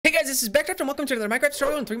Hey guys, this is Backdraft and welcome to another Minecraft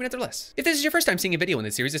tutorial in 3 minutes or less. If this is your first time seeing a video in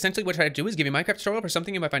this series, essentially what I try to do is give you a Minecraft tutorial for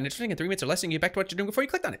something you might find interesting in 3 minutes or less and get back to what you're doing before you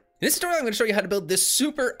clicked on it. In this tutorial, I'm going to show you how to build this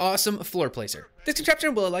super awesome floor placer. This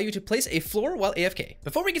contraption will allow you to place a floor while AFK.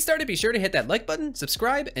 Before we get started, be sure to hit that like button,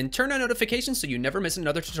 subscribe, and turn on notifications so you never miss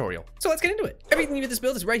another tutorial. So let's get into it. Everything you need with this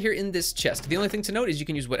build is right here in this chest. The only thing to note is you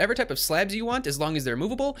can use whatever type of slabs you want as long as they're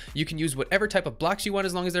movable. You can use whatever type of blocks you want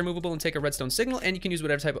as long as they're movable and take a redstone signal, and you can use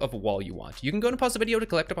whatever type of wall you want. You can go and pause the video to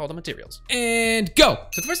collect up all the materials. And go!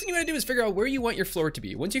 So the first thing you want to do is figure out where you want your floor to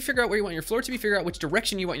be. Once you figure out where you want your floor to be, figure out which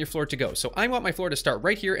direction you want your floor to go. So I want my floor to start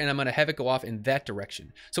right here, and I'm going to have it go off in that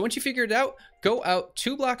direction. So once you figure it out, go out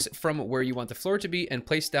 2 blocks from where you want the floor to be and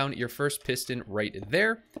place down your first piston right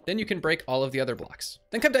there. Then you can break all of the other blocks.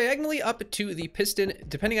 Then come diagonally up to the piston,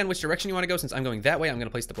 depending on which direction you want to go. Since I'm going that way, I'm going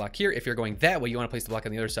to place the block here. If you're going that way, you want to place the block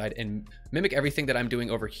on the other side and mimic everything that I'm doing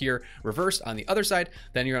over here, reverse on the other side.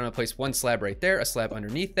 Then you're going to place 1 slab right there, a slab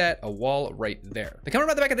underneath that, a wall right there. Then come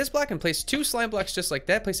around the back of this block and place 2 slime blocks just like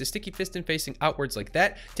that. Place a sticky piston facing outwards like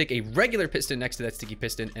that. Take a regular piston next to that sticky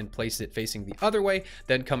piston and place it facing the other way.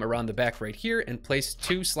 Then come around the back right here and place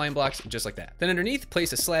 2 slime blocks just like that. Then underneath,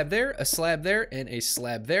 place a slab there, and a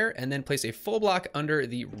slab there, and then place a full block under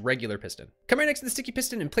the regular piston. Come right next to the sticky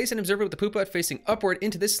piston and place an observer with the poop out facing upward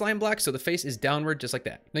into this slime block so the face is downward just like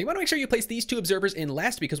that. Now you want to make sure you place these 2 observers in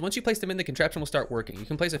last because once you place them in, the contraption will start working. You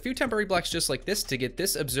can place a few temporary blocks just like this to get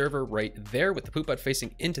this observer right there with the poop out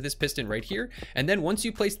facing into this piston right here. And then once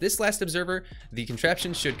you place this last observer, the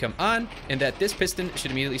contraption should come on and that this piston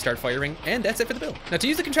should immediately start firing. And that's it for the build. Now to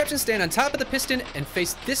use the contraption, stand on top of the piston and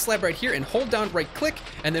face this slab right here and hold down right click.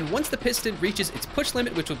 And then once the piston reaches its push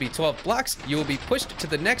limit, which will be 12 blocks, you will be pushed to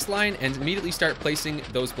the next line and immediately start placing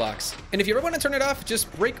those blocks. And if you ever want to turn it off,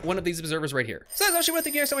 just break one of these observers right here. So that's all.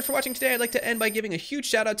 Thank you guys so much for watching today. I'd like to end by giving a huge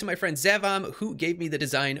shout out to my friend Zavam, who gave me the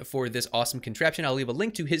design for this awesome contraption. I'll leave a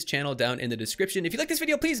link to his channel down in the description. If you like this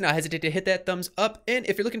video, please do not hesitate to hit that thumbs up. And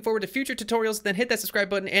if you're looking forward to future tutorials, then hit that subscribe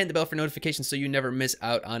button and the bell for notifications so you never miss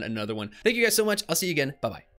out on another one. Thank you guys so much. I'll see you again. Bye-bye.